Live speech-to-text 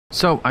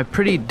So I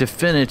pretty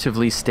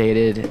definitively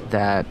stated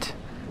that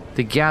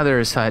the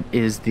Gatherer's Hut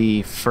is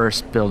the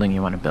first building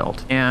you want to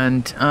build.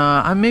 And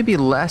I'm maybe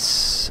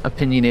less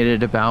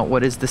opinionated about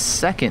what is the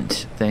second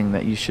thing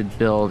that you should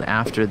build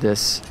after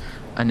this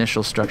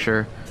initial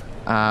structure,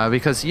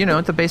 because, you know,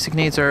 the basic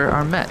needs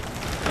are met.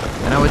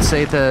 And I would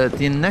say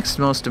the next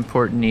most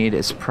important need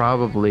is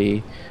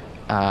probably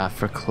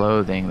for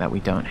clothing that we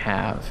don't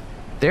have.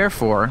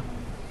 Therefore,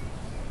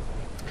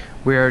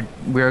 we're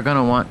going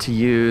to want to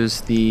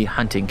use the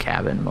hunting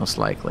cabin, most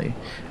likely.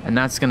 And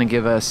that's going to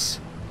give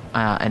us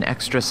an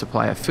extra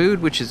supply of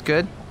food, which is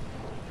good.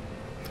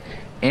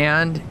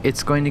 And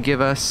it's going to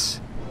give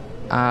us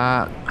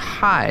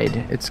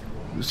hide.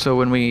 So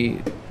when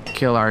we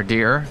kill our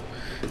deer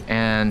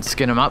and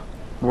skin them up,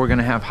 we're going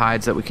to have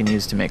hides that we can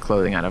use to make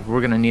clothing out of.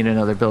 We're going to need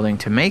another building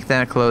to make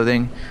that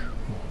clothing,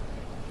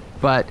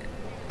 but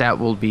that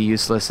will be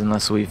useless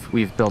unless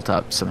we've built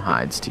up some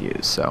hides to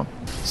use.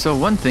 So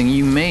one thing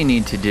you may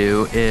need to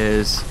do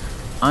is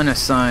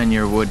unassign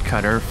your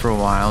woodcutter for a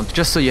while,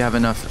 just so you have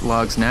enough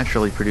logs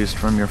naturally produced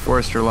from your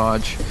forester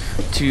lodge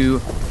to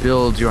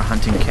build your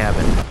hunting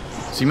cabin.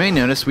 So you may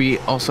notice we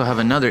also have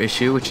another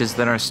issue, which is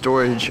that our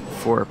storage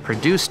for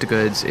produced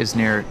goods is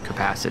near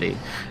capacity.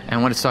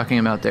 And what it's talking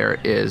about there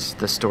is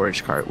the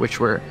storage cart, which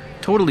we're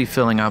totally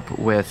filling up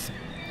with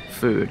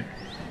food.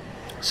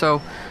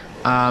 So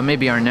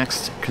maybe our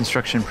next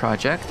construction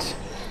project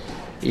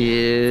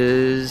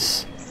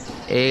is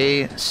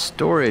a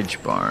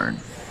storage barn.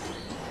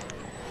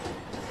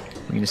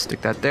 We can just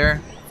stick that there.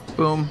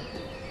 Boom.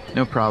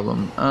 No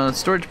problem.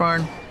 Storage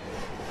barn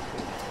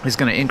is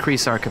going to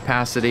increase our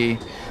capacity,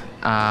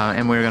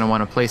 and we're going to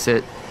want to place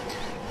it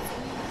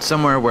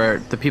somewhere where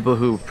the people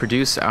who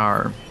produce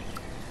our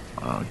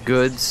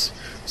goods,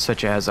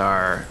 such as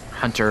our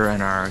hunter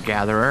and our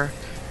gatherer,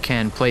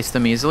 can place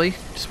them easily,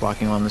 just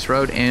walking along this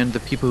road, and the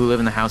people who live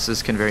in the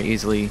houses can very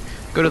easily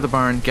go to the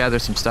barn, gather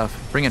some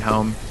stuff, bring it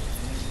home.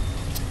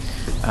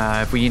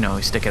 If we,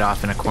 stick it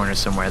off in a corner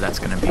somewhere, that's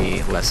going to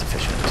be less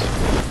efficient.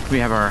 We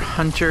have our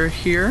hunter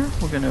here.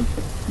 We're going to,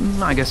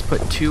 I guess,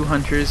 put 2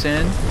 hunters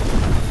in.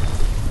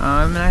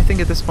 And I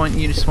think at this point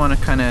you just want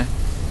to kind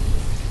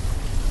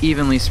of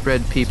evenly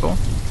spread people.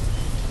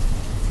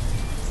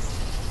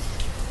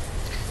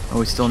 Oh,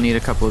 we still need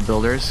a couple of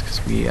builders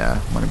because we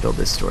want to build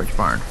this storage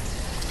barn.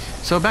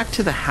 So back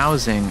to the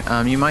housing.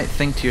 You might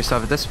think to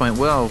yourself at this point,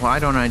 well, why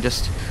don't I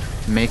just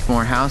make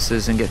more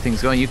houses and get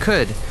things going? You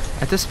could.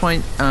 At this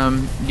point,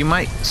 you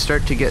might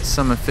start to get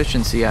some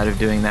efficiency out of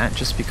doing that,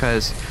 just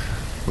because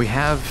we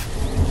have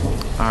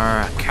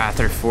our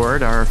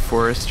Catherford, our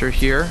forester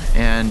here,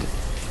 and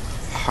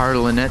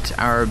Harlanet,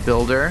 our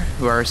builder,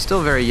 who are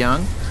still very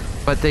young,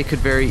 but they could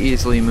very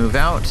easily move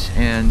out,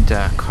 and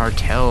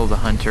Cartel, the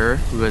hunter,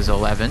 who is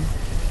 11,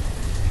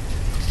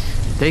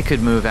 they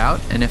could move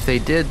out, and if they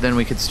did, then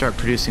we could start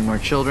producing more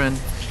children.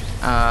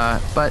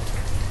 But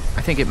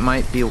I think it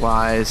might be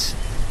wise,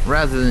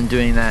 rather than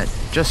doing that,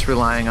 just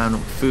relying on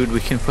food we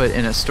can put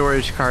in a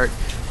storage cart,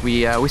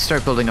 we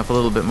start building up a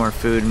little bit more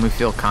food, and we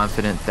feel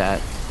confident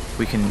that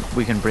we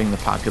can bring the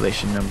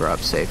population number up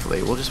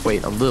safely. We'll just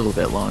wait a little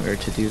bit longer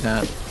to do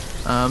that.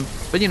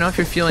 But if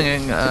you're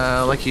feeling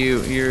like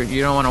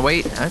you don't want to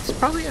wait, it'll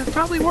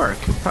probably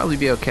work. It'll probably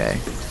be okay.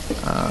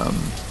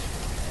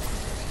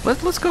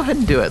 Let's go ahead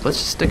and do it. Let's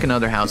just stick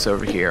another house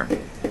over here.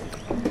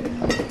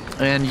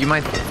 And you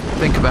might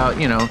think about,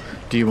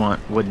 do you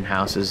want wooden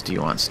houses? Do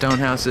you want stone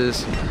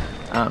houses?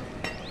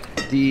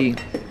 The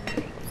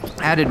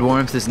added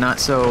warmth is not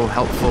so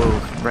helpful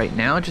right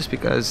now, just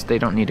because they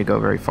don't need to go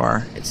very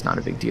far. It's not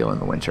a big deal in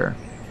the winter.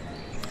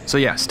 So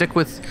yeah, stick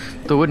with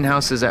the wooden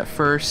houses at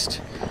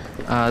first.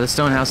 The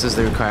stone houses,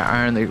 they require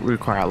iron. They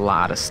require a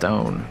lot of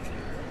stone.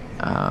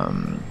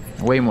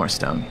 Way more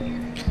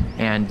stone.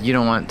 And you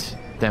don't want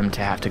them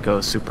to have to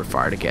go super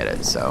far to get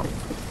it, so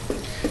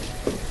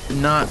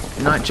not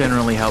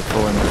generally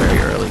helpful in the very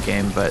early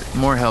game, but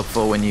more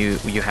helpful when you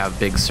have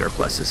big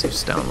surpluses of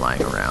stone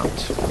lying around.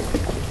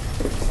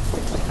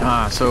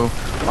 So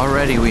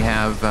already we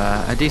have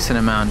a decent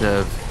amount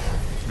of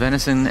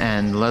venison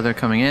and leather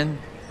coming in.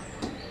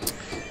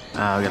 We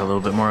got a little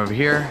bit more over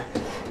here,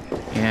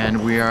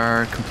 and we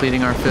are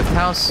completing our 5th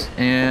house,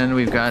 and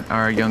we've got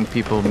our young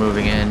people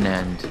moving in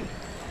and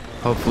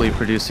hopefully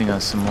producing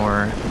us some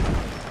more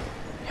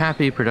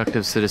happy,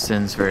 productive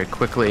citizens very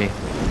quickly.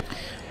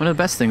 One of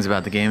the best things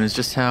about the game is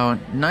just how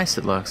nice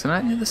it looks,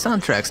 and the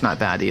soundtrack's not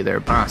bad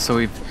either. So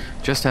we've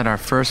just had our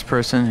first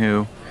person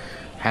who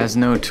has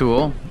no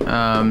tool.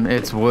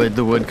 It's Wood,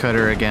 the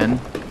woodcutter again.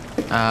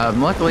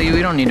 Luckily,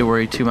 we don't need to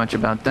worry too much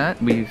about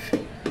that. We've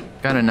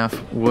got enough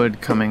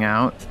wood coming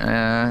out.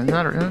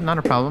 Not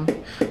a problem.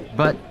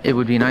 But it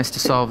would be nice to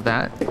solve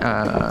that,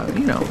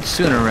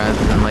 sooner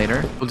rather than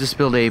later. We'll just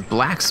build a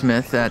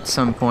blacksmith at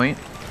some point.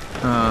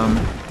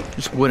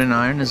 Just wood and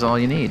iron is all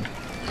you need.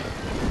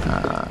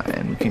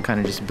 And we can kind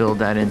of just build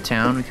that in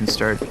town. We can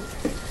start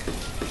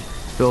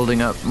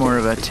building up more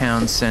of a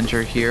town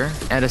center here.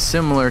 At a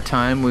similar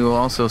time, we will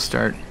also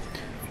start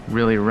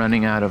really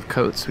running out of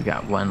coats. We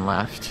got 1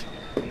 left.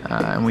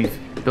 And we've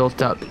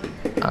built up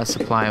a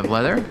supply of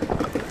leather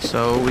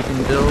so we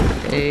can build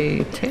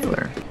a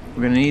tailor.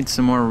 We're going to need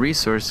some more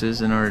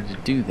resources in order to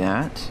do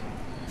that.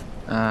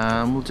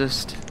 We'll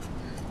just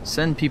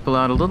send people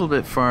out a little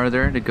bit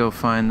farther to go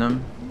find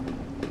them.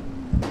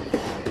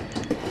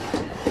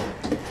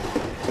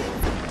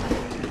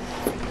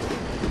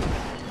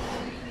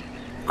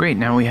 Great,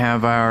 now we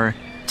have our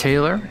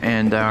tailor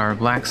and our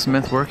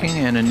blacksmith working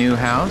in a new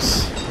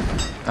house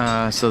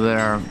so that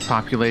our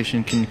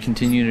population can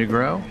continue to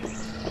grow.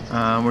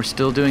 We're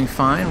still doing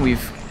fine.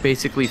 We've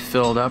basically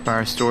filled up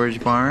our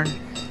storage barn,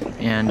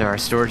 and our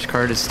storage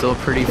cart is still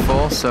pretty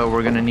full, so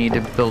we're going to need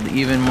to build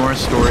even more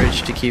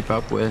storage to keep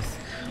up with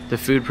the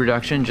food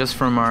production just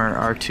from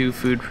our 2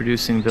 food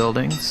producing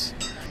buildings.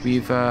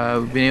 We've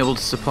been able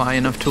to supply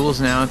enough tools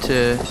now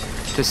to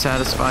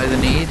satisfy the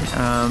need.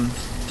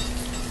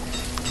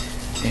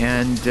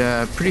 And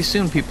pretty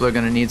soon people are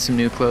going to need some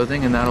new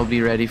clothing, and that'll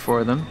be ready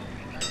for them.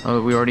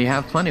 We already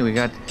have plenty. We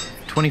got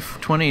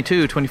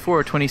 22,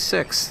 24,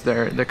 26.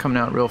 They're coming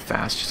out real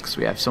fast just because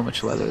we have so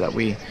much leather that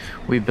we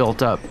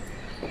built up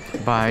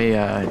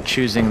by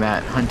choosing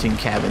that hunting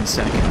cabin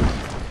second.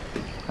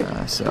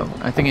 So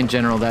I think in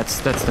general that's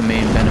the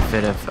main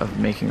benefit of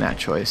making that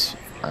choice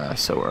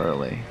so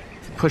early.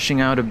 Pushing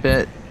out a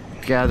bit,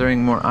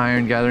 gathering more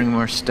iron, gathering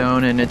more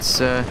stone, and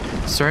it's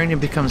starting to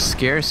become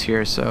scarce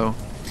here, so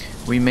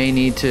we may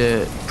need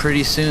to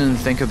pretty soon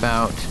think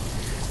about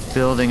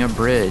building a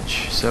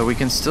bridge. So we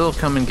can still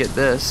come and get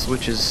this,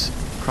 which is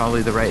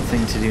probably the right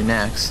thing to do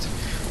next,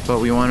 but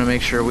we want to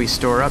make sure we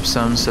store up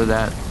some so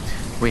that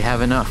we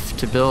have enough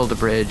to build a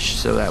bridge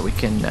so that we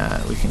can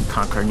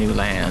conquer new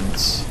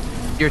lands.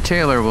 Your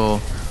tailor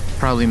will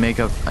probably make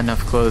up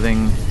enough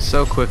clothing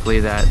so quickly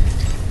that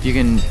you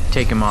can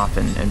take him off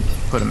and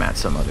put him at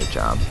some other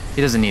job.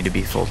 He doesn't need to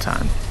be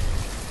full-time.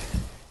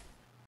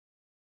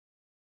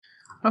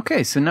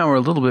 Okay, so now we're a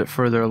little bit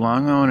further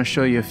along. I want to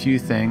show you a few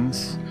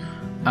things.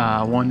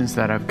 One is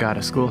that I've got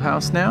a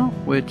schoolhouse now,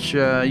 which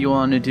you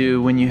want to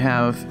do when you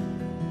have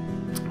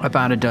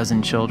about a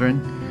dozen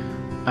children.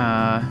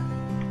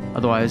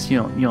 Otherwise, you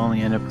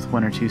only end up with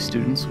 1 or 2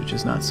 students, which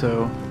is not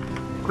so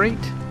great.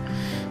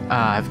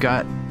 I've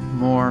got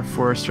more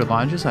forester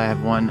lodges. I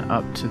have one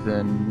up to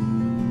the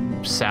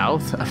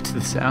south.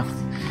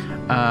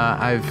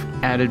 I've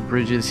added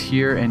bridges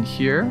here and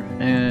here,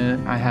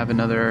 and I have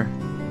another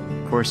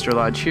forester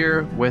lodge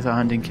here with a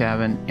hunting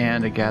cabin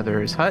and a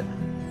gatherer's hut.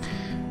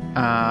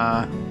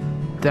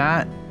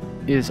 That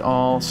is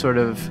all sort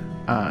of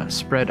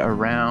spread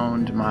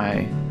around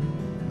my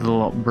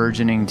little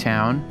burgeoning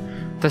town.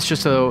 That's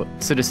just so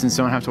citizens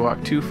don't have to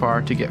walk too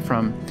far to get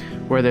from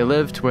where they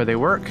live to where they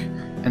work.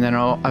 And then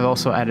I've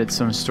also added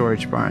some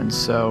storage barns.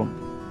 So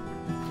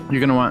you're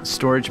going to want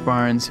storage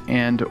barns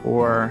and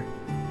or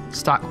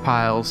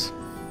stockpiles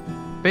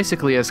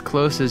basically as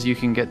close as you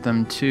can get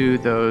them to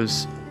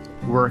those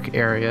work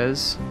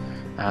areas,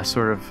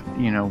 sort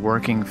of,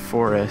 working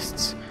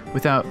forests,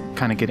 without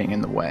kind of getting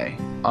in the way.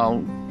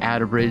 I'll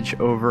add a bridge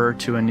over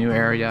to a new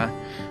area,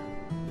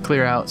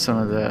 clear out some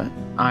of the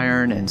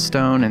iron and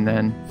stone, and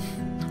then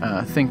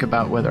think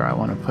about whether I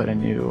want to put a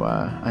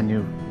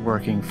new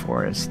working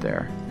forest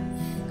there.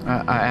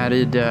 I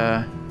added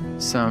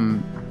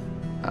some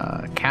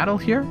cattle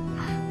here,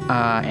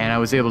 and I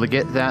was able to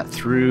get that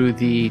through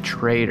the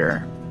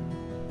trader.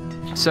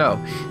 So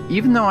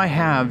even though I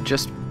have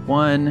just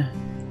one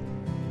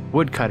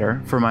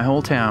woodcutter for my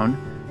whole town,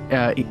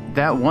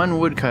 that one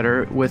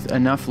woodcutter with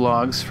enough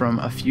logs from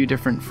a few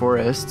different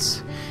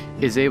forests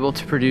is able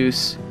to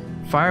produce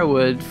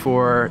firewood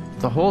for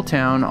the whole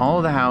town. All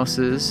of the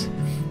houses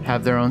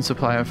have their own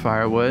supply of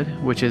firewood,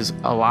 which is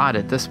a lot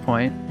at this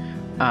point.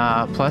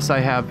 Plus I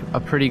have a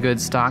pretty good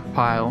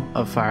stockpile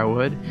of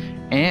firewood,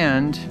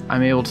 and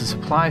I'm able to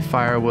supply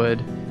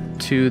firewood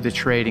to the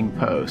trading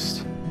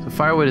post. So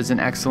firewood is an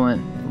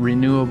excellent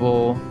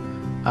renewable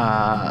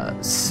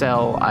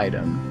sell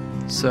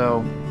item.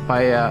 So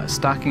by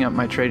stocking up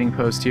my trading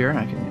post here,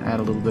 I can add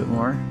a little bit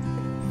more.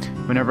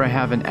 Whenever I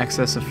have an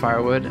excess of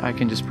firewood, I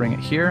can just bring it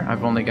here.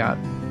 I've only got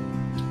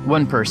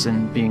one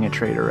person being a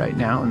trader right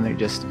now, and they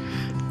just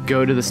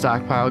go to the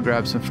stockpile,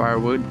 grab some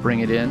firewood, bring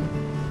it in,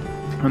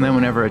 and then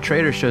whenever a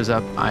trader shows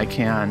up, I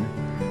can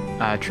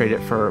trade it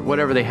for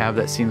whatever they have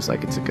that seems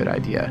like it's a good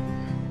idea.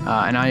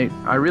 And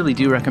I really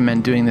do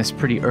recommend doing this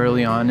pretty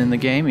early on in the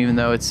game, even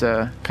though it's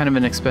a kind of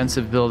an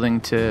expensive building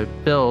to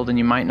build, and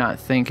you might not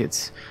think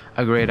it's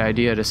a great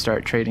idea to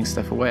start trading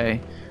stuff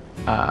away.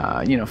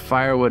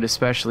 Firewood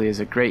especially is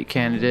a great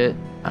candidate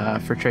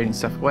for trading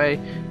stuff away,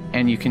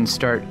 and you can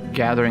start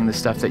gathering the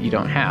stuff that you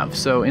don't have.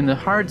 So in the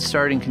hard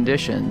starting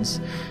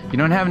conditions, you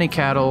don't have any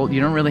cattle, you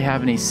don't really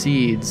have any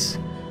seeds,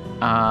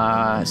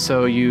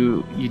 so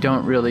you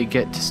don't really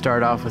get to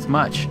start off with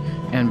much.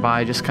 And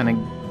by just kind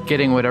of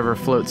getting whatever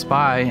floats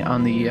by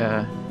on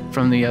the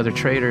from the other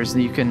traders,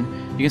 you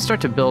can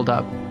start to build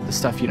up the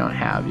stuff you don't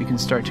have. You can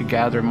start to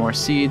gather more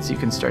seeds, you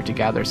can start to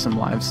gather some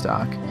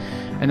livestock,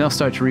 and they'll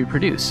start to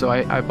reproduce. So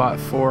I bought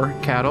 4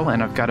 cattle,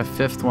 and I've got a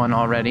 5th one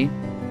already.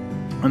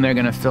 and they're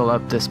going to fill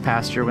up this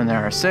pasture when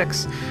there are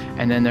 6,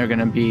 and then they're going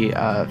to be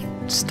a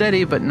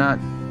steady but not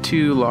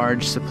too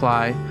large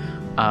supply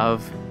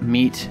of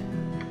meat,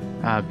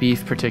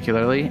 beef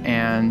particularly,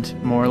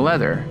 and more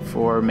leather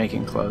for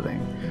making clothing.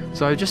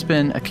 So I've just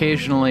been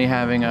occasionally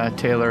having a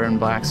tailor and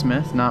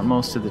blacksmith, not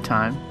most of the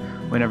time,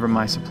 whenever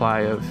my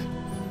supply of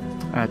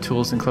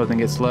tools and clothing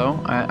gets low.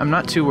 I'm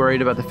not too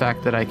worried about the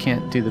fact that I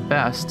can't do the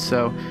best,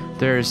 so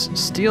there's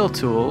steel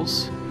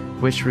tools,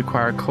 which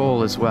require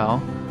coal as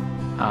well.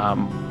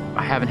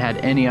 I haven't had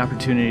any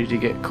opportunity to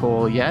get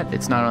coal yet.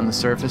 It's not on the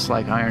surface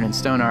like iron and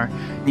stone are.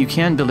 You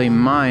can build a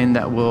mine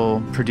that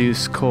will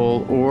produce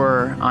coal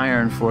or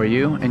iron for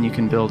you, and you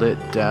can build it,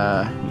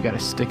 you gotta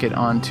stick it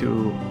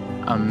onto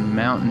a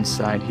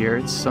mountainside here.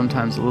 It's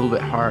sometimes a little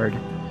bit hard.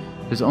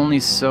 There's only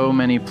so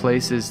many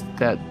places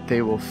that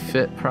they will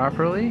fit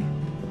properly.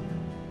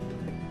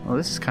 Well,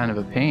 this is kind of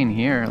a pain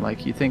here.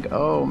 Like, you think,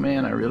 oh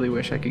man, I really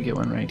wish I could get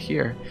one right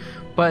here.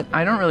 But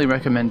I don't really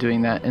recommend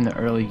doing that in the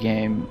early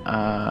game.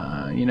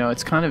 You know,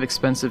 it's kind of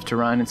expensive to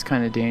run. It's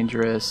kind of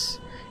dangerous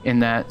in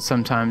that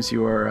sometimes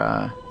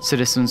your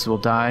citizens will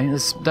die.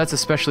 That's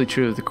especially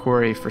true of the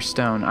quarry for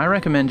stone. I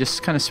recommend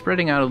just kind of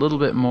spreading out a little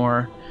bit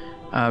more,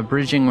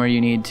 bridging where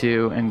you need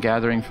to, and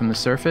gathering from the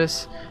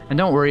surface. And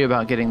don't worry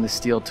about getting the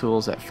steel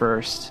tools at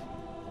first.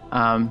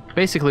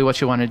 Basically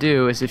what you want to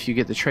do is, if you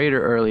get the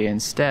trader early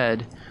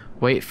instead,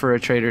 wait for a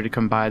trader to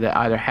come by that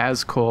either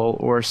has coal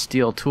or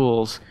steel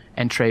tools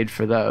and trade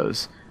for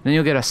those. Then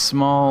you'll get a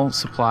small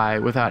supply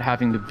without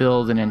having to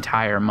build an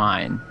entire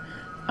mine.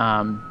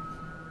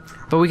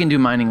 But we can do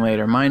mining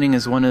later. Mining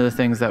is one of the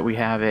things that we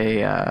have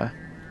a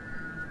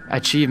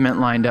achievement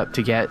lined up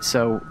to get,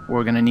 so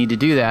we're going to need to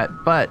do that.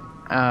 But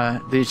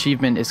the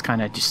achievement is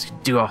kind of just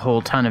do a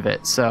whole ton of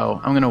it. So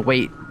I'm going to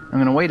wait. I'm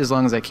going to wait as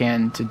long as I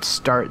can to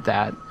start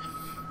that,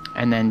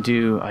 and then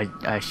do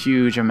a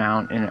huge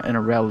amount in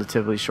a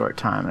relatively short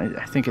time.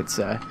 I think it's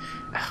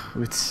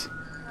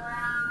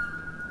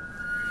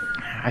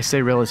I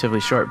say relatively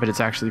short, but it's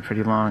actually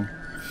pretty long.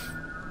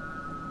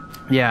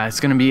 Yeah,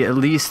 it's going to be at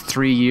least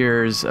 3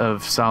 years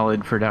of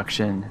solid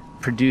production,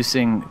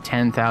 producing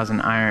 10,000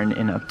 iron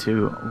in up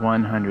to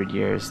 100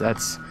 years.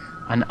 That's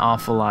an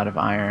awful lot of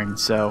iron.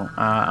 So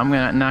I'm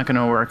not going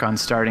to work on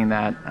starting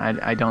that.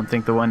 I don't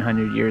think the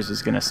 100 years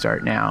is going to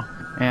start now.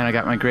 And I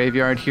got my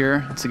graveyard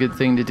here. It's a good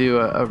thing to do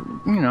a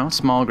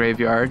small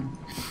graveyard.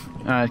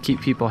 Keep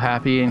people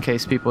happy in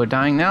case people are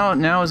dying.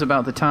 Now is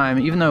about the time,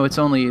 even though it's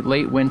only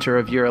late winter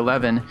of year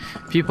 11,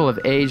 people have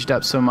aged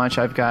up so much.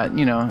 I've got,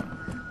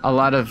 a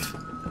lot of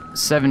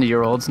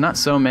 70-year-olds, not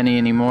so many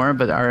anymore,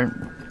 but our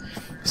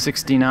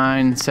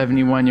 69,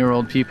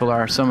 71-year-old people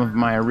are some of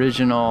my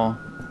original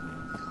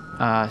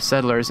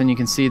settlers, and you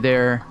can see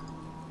they're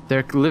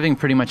living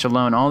pretty much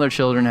alone. All their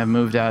children have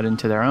moved out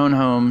into their own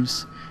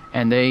homes,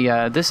 and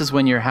this is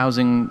when your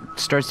housing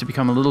starts to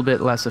become a little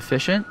bit less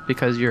efficient,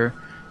 because you're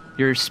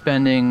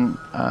spending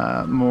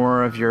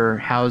more of your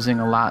housing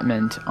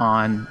allotment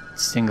on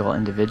single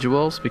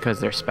individuals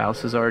because their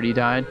spouse has already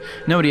died.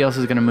 Nobody else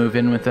is going to move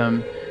in with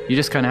them. You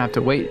just kind of have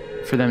to wait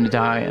for them to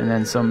die, and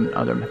then some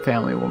other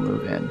family will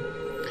move in.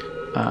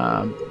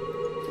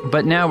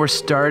 But now we're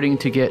starting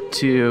to get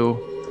to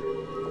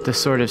the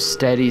sort of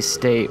steady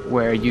state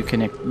where you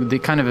can, the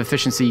kind of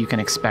efficiency you can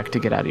expect to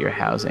get out of your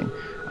housing.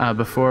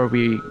 Before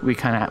we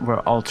kind of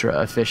were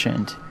ultra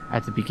efficient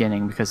at the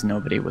beginning because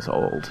nobody was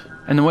old.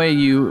 And the way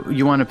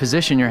you want to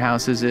position your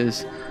houses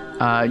is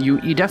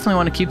you definitely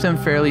want to keep them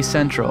fairly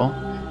central.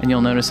 And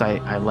you'll notice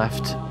I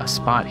left a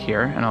spot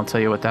here, and I'll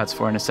tell you what that's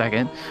for in a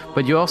second.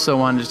 But you also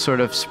want to sort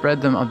of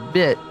spread them a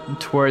bit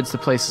towards the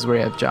places where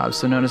you have jobs.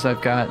 So notice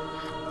I've got,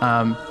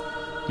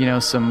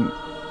 some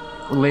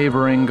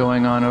laboring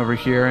going on over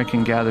here. I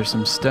can gather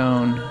some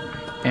stone,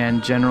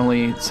 and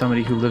generally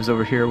somebody who lives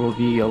over here will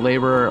be a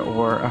laborer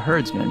or a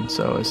herdsman.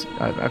 So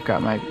I've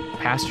got my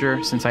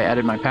pasture. Since I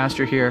added my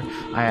pasture here,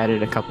 I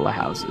added a couple of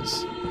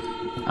houses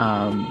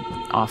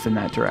off in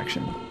that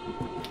direction.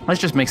 This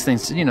just makes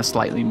things,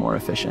 slightly more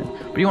efficient.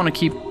 But you want to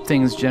keep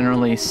things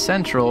generally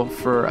central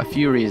for a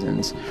few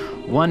reasons.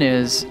 One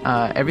is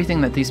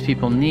everything that these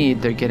people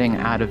need, they're getting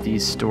out of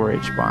these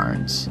storage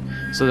barns.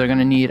 So they're going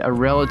to need a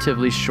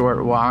relatively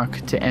short walk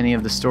to any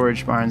of the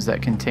storage barns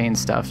that contain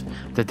stuff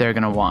that they're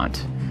going to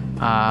want.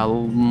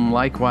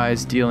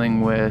 Likewise,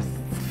 dealing with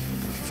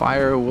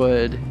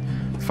firewood.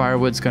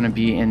 Firewood's going to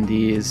be in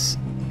these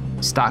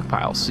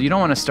stockpiles. So you don't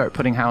want to start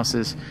putting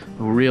houses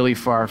really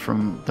far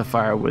from the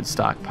firewood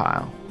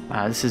stockpile.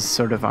 This is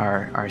sort of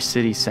our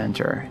city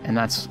center, and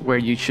that's where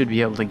you should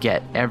be able to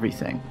get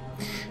everything.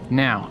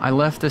 Now, I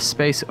left this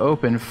space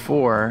open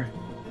for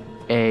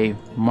a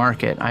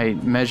market. I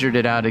measured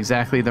it out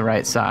exactly the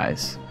right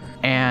size.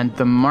 And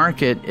the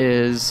market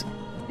is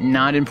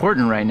not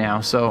important right now,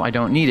 so I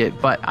don't need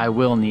it, but I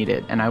will need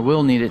it. And I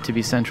will need it to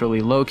be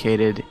centrally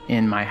located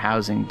in my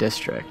housing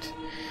district.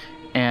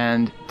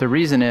 And the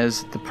reason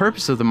is, the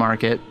purpose of the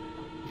market,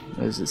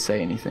 does it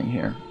say anything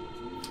here?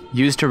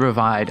 Used to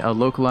provide a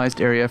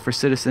localized area for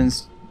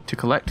citizens to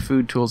collect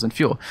food, tools, and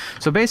fuel.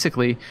 So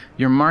basically,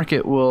 your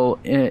market will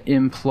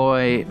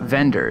employ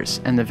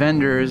vendors, and the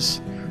vendors,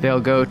 they'll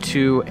go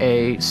to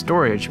a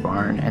storage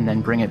barn and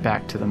then bring it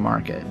back to the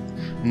market.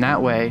 And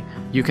that way,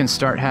 you can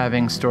start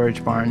having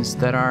storage barns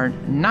that are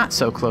not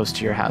so close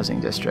to your housing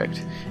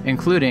district,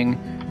 including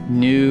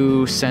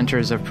new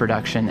centers of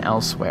production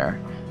elsewhere.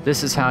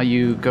 This is how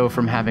you go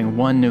from having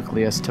one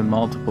nucleus to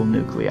multiple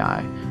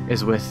nuclei,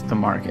 is with the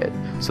market.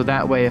 So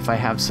that way, if I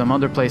have some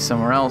other place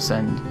somewhere else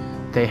and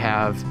they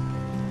have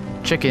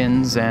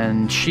chickens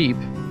and sheep,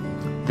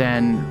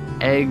 then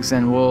eggs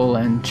and wool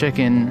and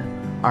chicken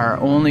are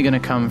only going to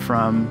come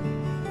from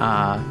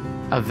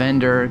a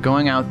vendor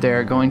going out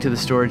there, going to the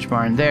storage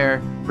barn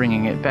there,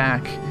 bringing it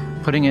back,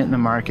 putting it in the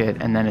market,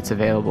 and then it's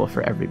available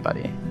for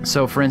everybody.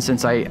 So for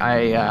instance,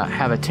 I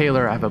have a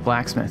tailor, I have a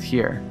blacksmith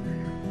here.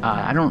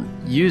 I don't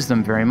use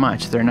them very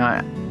much. They're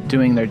not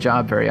doing their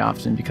job very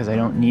often because I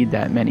don't need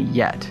that many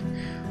yet.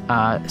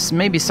 So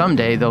maybe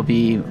someday they'll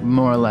be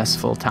more or less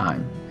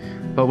full-time.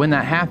 But when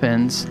that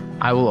happens,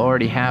 I will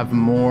already have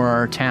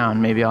more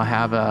town. Maybe I'll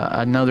have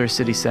another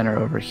city center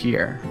over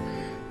here.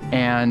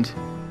 And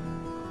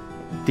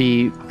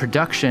the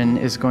production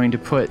is going to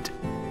put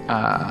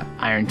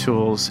iron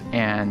tools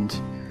and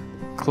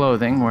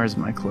clothing. Where's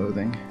my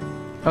clothing?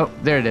 Oh,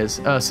 there it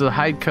is. So the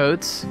hide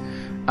coats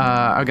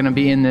are going to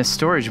be in this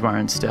storage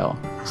barn still.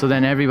 So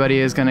then everybody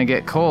is going to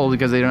get cold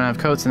because they don't have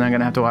coats, and they're going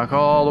to have to walk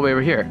all the way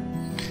over here.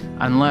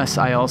 Unless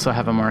I also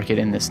have a market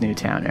in this new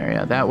town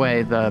area. That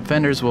way the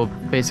vendors will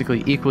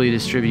basically equally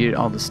distribute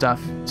all the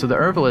stuff. So the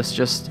herbalist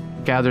just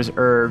gathers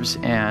herbs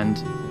and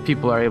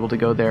people are able to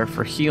go there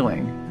for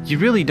healing. You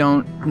really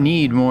don't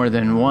need more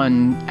than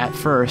one at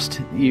first.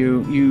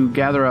 You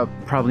gather up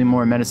probably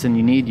more medicine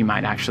you need. You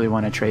might actually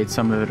want to trade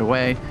some of it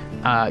away.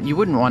 You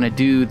wouldn't want to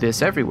do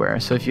this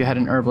everywhere. So if you had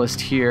an herbalist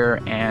here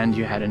and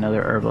you had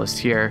another herbalist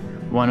here,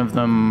 one of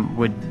them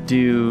would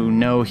do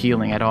no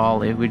healing at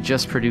all. It would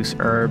just produce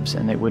herbs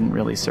and they wouldn't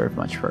really serve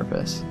much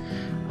purpose.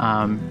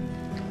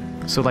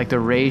 So like the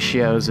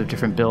ratios of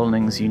different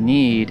buildings you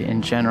need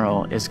in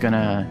general is going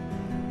to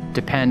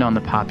depend on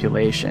the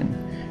population.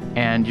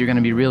 And you're going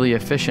to be really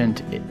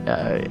efficient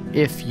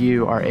if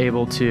you are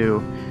able to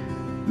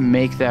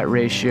make that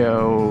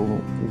ratio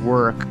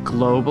work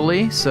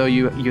globally, so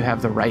you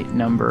have the right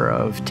number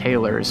of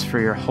tailors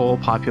for your whole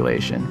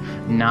population,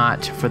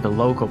 not for the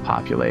local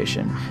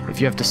population.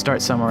 If you have to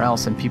start somewhere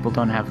else and people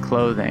don't have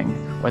clothing,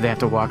 or they have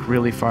to walk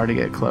really far to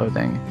get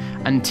clothing,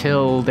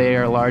 until they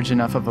are large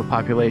enough of a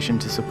population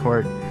to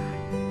support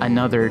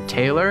another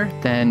tailor,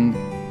 then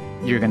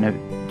you're gonna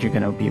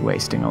be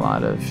wasting a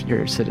lot of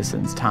your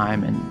citizens'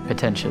 time and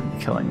potentially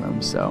killing them.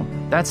 So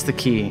that's the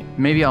key.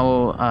 Maybe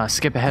I'll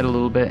skip ahead a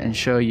little bit and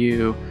show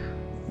you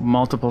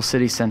multiple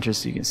city centers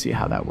so you can see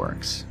how that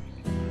works.